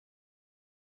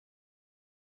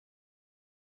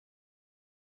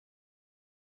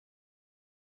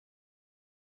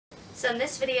So in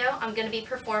this video, I'm going to be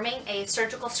performing a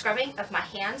surgical scrubbing of my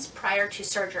hands prior to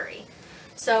surgery.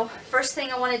 So first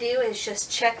thing I want to do is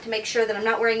just check to make sure that I'm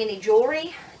not wearing any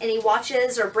jewelry, any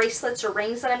watches or bracelets or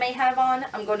rings that I may have on.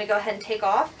 I'm going to go ahead and take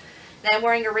off. Now I'm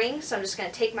wearing a ring, so I'm just going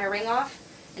to take my ring off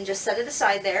and just set it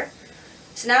aside there.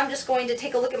 So now I'm just going to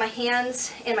take a look at my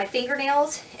hands and my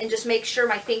fingernails and just make sure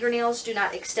my fingernails do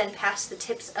not extend past the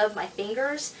tips of my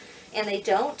fingers, and they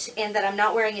don't, and that I'm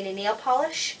not wearing any nail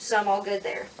polish, so I'm all good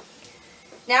there.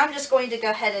 Now I'm just going to go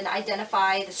ahead and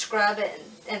identify the scrub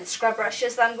and the scrub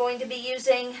brushes that I'm going to be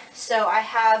using. So I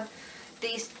have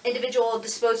these individual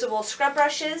disposable scrub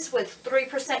brushes with 3%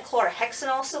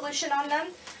 chlorhexanol solution on them.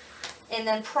 And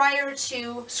then prior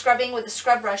to scrubbing with the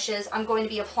scrub brushes, I'm going to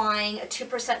be applying a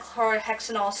 2%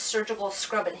 chlorhexanol surgical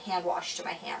scrub and hand wash to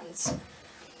my hands.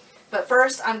 But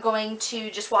first I'm going to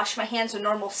just wash my hands with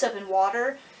normal soap and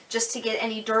water just to get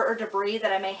any dirt or debris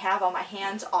that I may have on my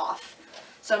hands off.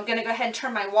 So I'm going to go ahead and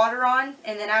turn my water on,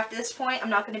 and then after this point I'm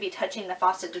not going to be touching the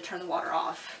faucet to turn the water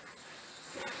off.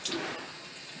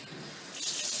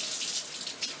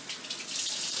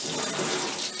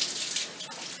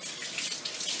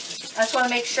 I just want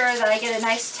to make sure that I get a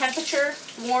nice temperature,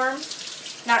 warm,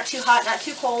 not too hot, not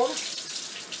too cold,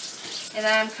 and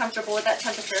that I'm comfortable with that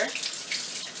temperature.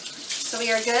 So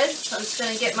we are good. So I'm just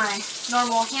going to get my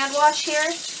normal hand wash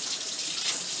here.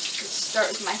 Just start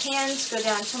with my hands, go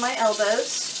down to my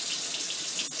elbows.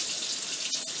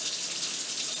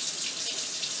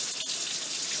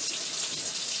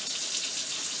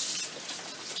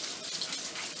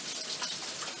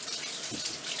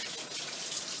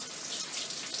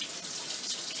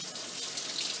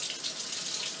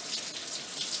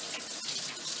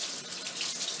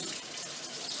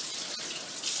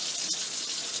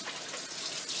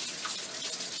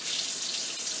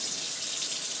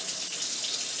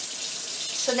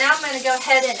 So now I'm going to go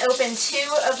ahead and open 2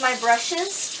 of my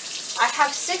brushes. I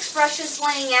have 6 brushes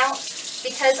laying out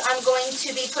because I'm going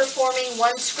to be performing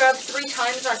one scrub 3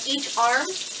 times on each arm.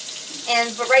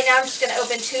 But right now I'm just going to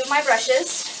open 2 of my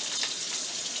brushes.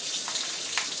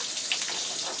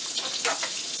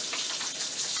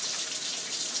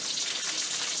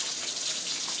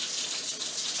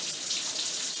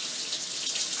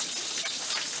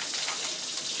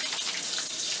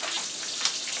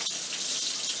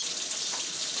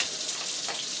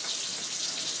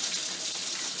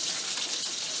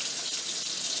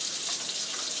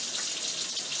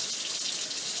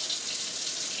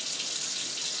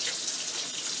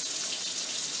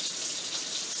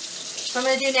 What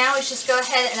I'm going to do now is just go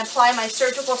ahead and apply my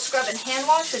surgical scrub and hand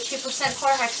wash with 2%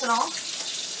 chlorhexanol.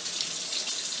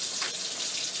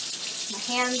 My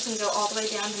hands can go all the way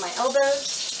down to my elbows.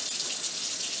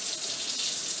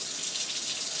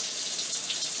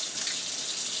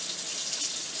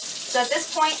 So at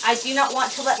this point, I do not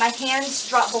want to let my hands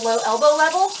drop below elbow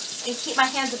level and keep my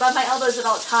hands above my elbows at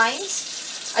all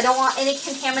times. I don't want any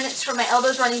contaminants from my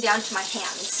elbows running down to my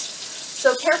hands.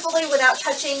 So carefully, without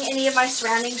touching any of my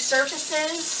surrounding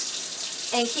surfaces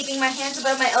and keeping my hands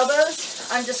above my elbows,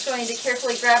 I'm just going to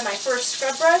carefully grab my first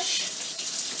scrub brush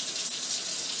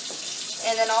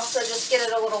and then also just get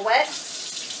it a little wet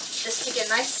just to get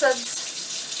nice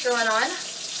suds going on.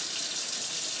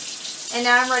 And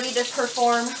now I'm ready to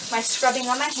perform my scrubbing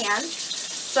on my hand.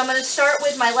 So I'm going to start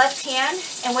with my left hand,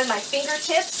 and with my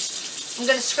fingertips, I'm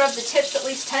going to scrub the tips at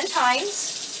least 10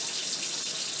 times.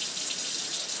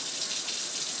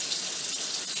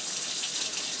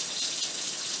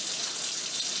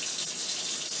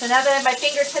 So now that my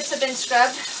fingertips have been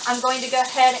scrubbed, I'm going to go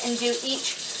ahead and do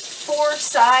each 4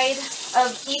 side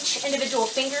of each individual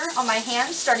finger on my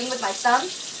hand, starting with my thumb.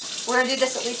 We're going to do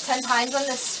this at least 10 times on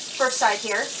this first side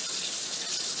here.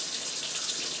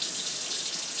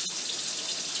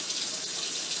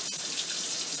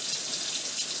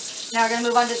 Now we're going to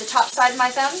move on to the top side of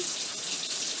my thumb.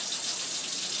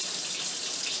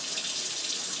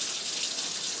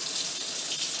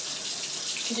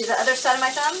 And do the other side of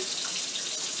my thumb.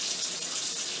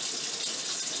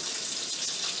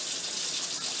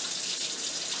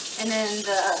 And then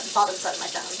the bottom side of my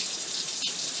thumb.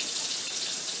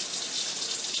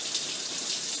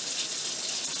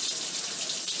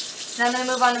 Now I'm going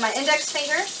to move on to my index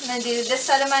finger. I'm going to do this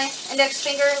side of my index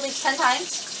finger at least 10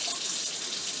 times.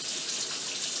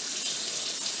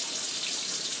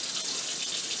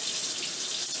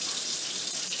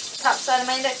 Top side of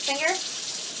my index finger.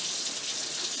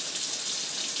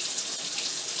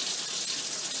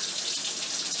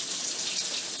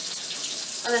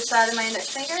 Other side of my index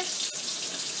finger.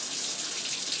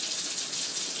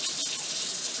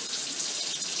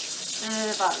 And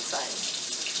the bottom side.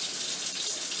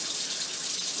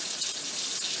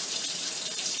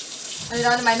 Move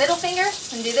on to my middle finger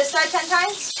and do this side 10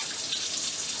 times.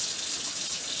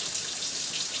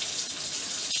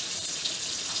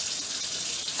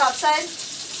 Top side.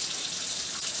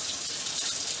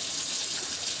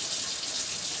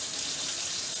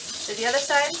 Do the other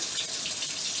side.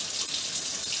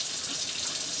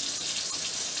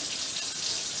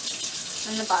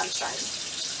 And the bottom side.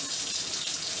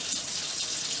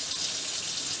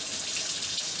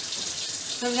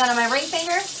 Moving on to my ring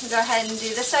finger, we'll go ahead and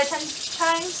do this side 10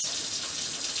 times.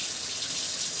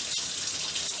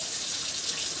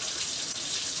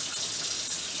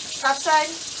 Top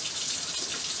side.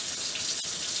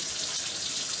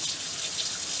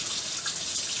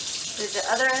 Do the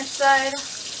other side.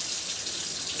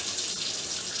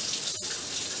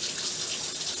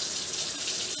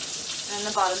 And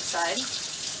the bottom side.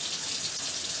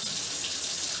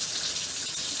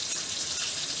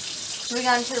 Moving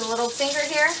on to the little finger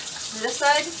here, this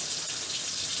side,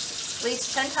 at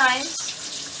least 10 times.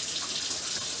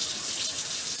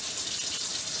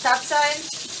 Top side.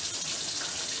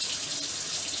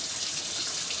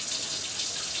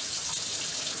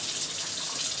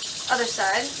 Other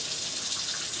side.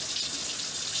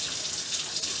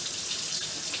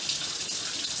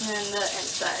 And the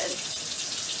inside.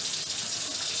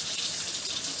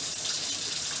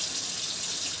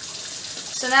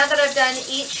 So now that I've done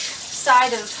each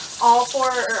side of all 4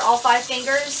 or all 5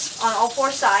 fingers on all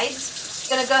 4 sides,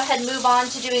 I'm going to go ahead and move on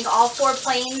to doing all 4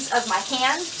 planes of my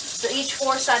hand. So each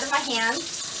 4 side of my hand.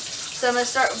 So I'm going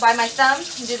to start by my thumb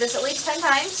and do this at least 10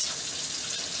 times.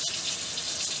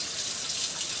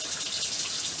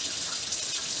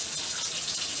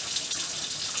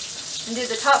 And do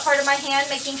the top part of my hand,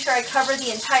 making sure I cover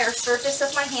the entire surface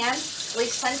of my hand at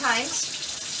least 10 times.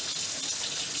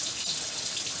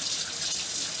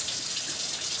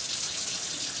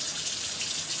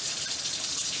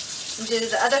 And do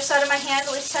the other side of my hand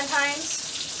at least 10 times.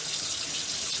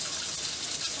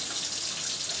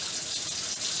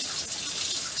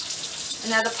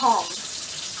 And now the palm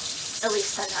at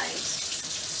least 10 times.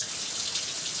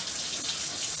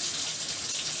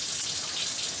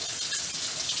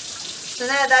 So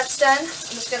now that's done,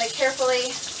 I'm just going to carefully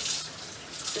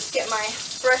just get my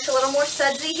brush a little more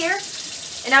sudsy here.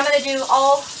 And I'm going to do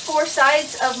all 4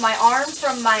 sides of my arm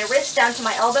from my wrist down to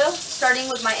my elbow, starting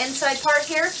with my inside part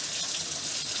here,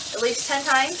 at least 10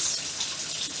 times.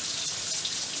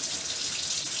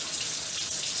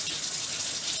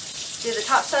 Do the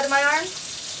top side of my arm.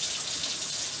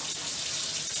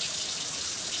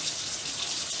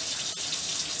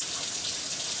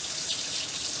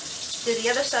 Do the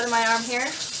other side of my arm here.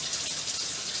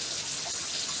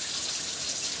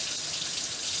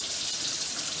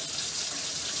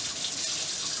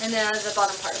 And then the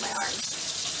bottom part of my arm.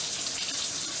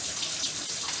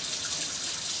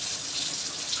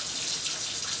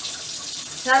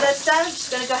 Now that's done, I'm just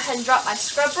going to go ahead and drop my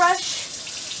scrub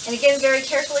brush. And again, very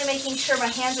carefully making sure my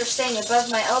hands are staying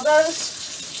above my elbows.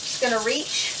 Just going to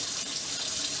reach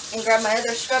and grab my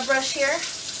other scrub brush here.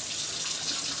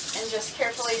 And just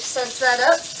carefully suds that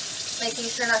up, making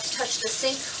sure not to touch the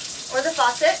sink or the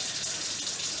faucet.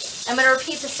 I'm going to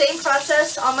repeat the same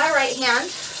process on my right hand.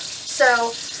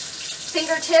 So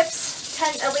fingertips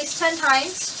at least 10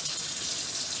 times.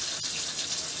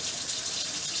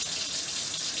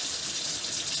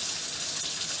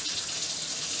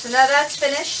 So now that's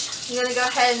finished, I'm going to go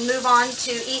ahead and move on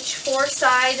to each 4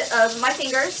 side of my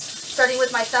fingers, starting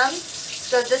with my thumb.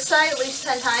 Go this side at least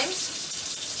 10 times.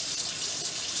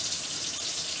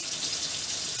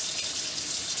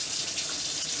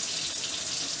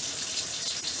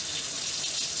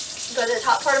 Go to the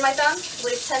top part of my thumb, at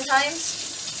least 10 times.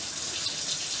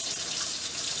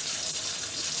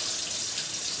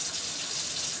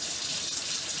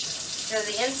 Go to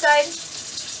the inside.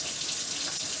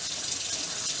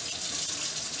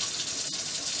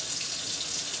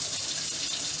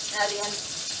 Now the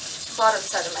bottom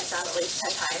side of my thumb at least 10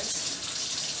 times.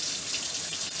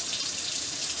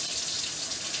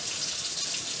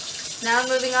 Now I'm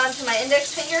moving on to my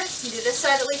index finger. Do this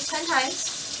side at least 10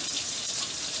 times.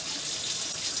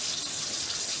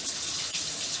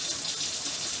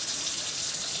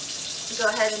 Go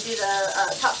ahead and do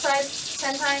the top side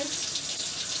 10 times.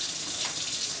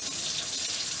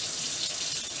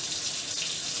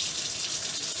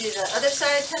 Do the other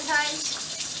side 10 times.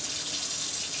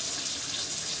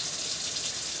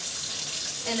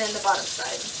 And then the bottom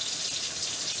side.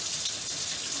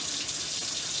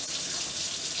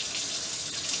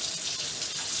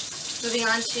 Moving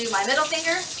on to my middle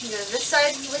finger. Do this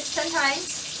side at least 10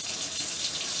 times.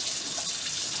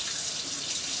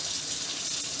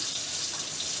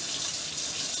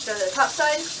 Go to the top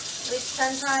side, at least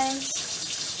 10 times.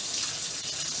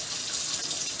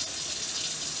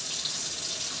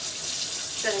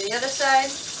 Go to the other side.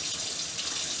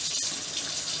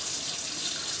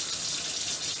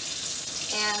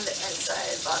 And the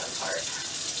inside bottom part,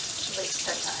 at least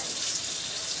 10 times.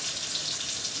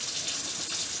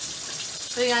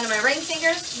 Moving on to my ring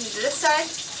finger, move to this side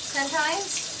 10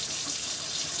 times.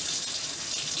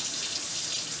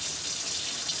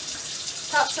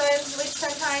 Top side, at least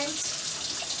 10 times.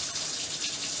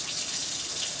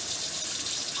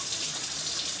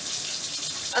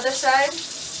 Other side.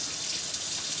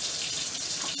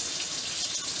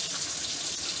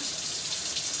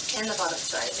 And the bottom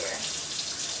side here.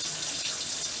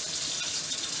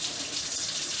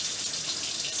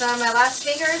 So on my last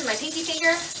finger, my pinky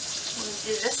finger, I'm going to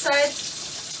do this side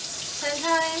 10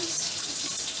 times.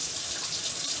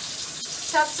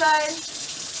 Top side.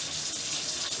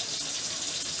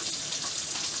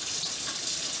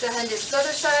 Go ahead and do this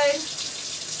other side.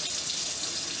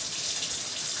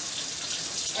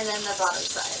 And then the bottom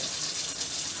side.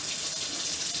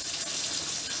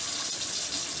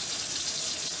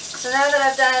 So now that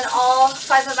I've done all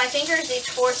 5 of my fingers, each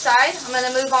 4 side, I'm going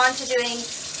to move on to doing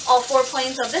all 4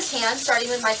 planes of this hand, starting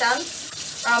with my thumb,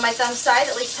 around my thumb side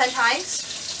at least 10 times.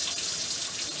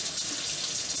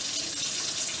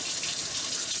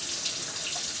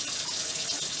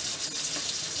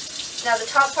 Now the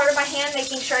top part of my hand,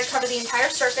 making sure I cover the entire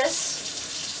surface,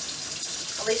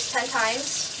 at least 10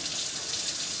 times.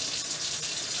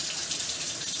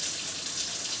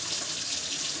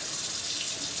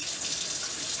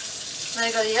 I'm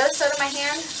going to go to the other side of my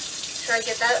hand, make sure I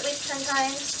get that at least 10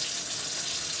 times.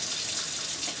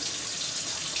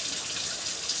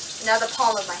 Now the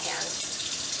palm of my hand.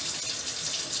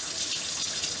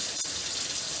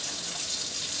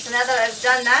 So now that I've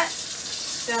done that,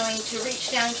 I'm going to reach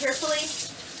down carefully,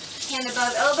 hand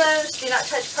above elbows, do not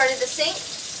touch part of the sink,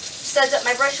 suds up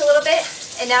my brush a little bit,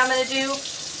 and now I'm going to do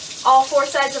all 4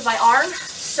 sides of my arm,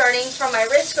 starting from my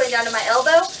wrist, going down to my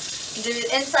elbow. Do the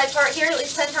inside part here at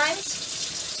least 10 times.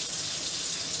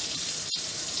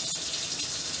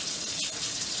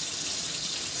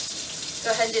 Go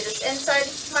ahead and do this inside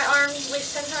my arm at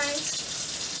least 10 times.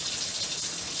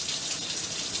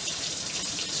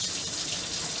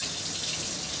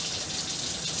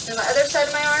 And my other side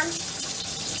of my arm.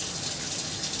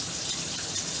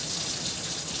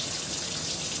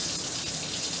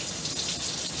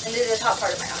 And do the top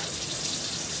part of my arm.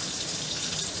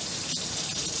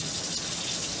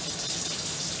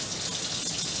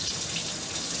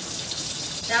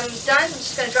 Now I'm done. I'm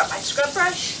just going to drop my scrub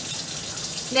brush.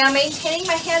 Now, maintaining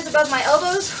my hands above my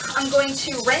elbows, I'm going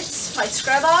to rinse my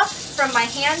scrub off from my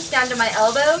hands down to my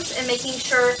elbows and making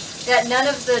sure that none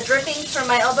of the drippings from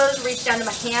my elbows reach down to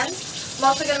my hands. I'm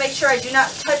also going to make sure I do not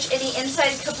touch any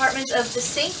inside compartments of the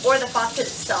sink or the faucet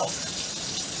itself.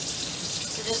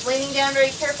 So just leaning down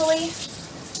very carefully,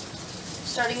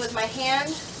 starting with my hand,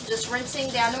 just rinsing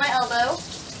down to my elbow.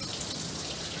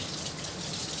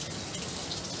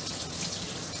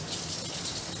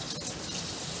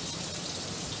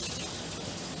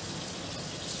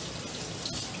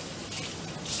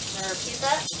 Repeat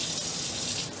that.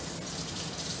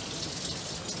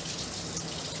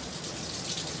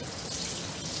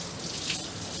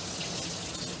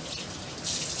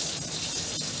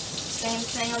 Same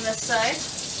thing on this side.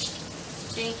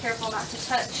 Being careful not to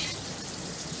touch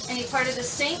any part of the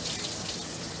sink.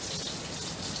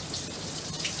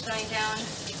 Going down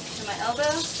to my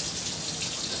elbow.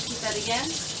 Repeat that again.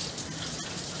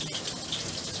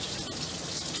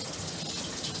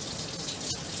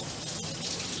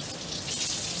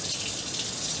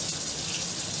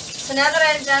 So now that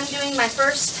I'm done doing my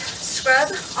first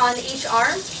scrub on each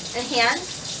arm and hand,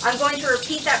 I'm going to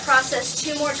repeat that process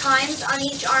 2 more times on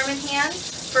each arm and hand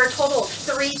for a total of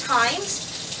 3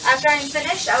 times. After I'm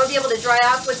finished, I will be able to dry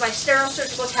off with my sterile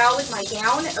surgical towel with my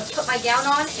gown, or put my gown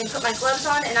on and put my gloves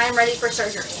on, and I am ready for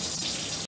surgery.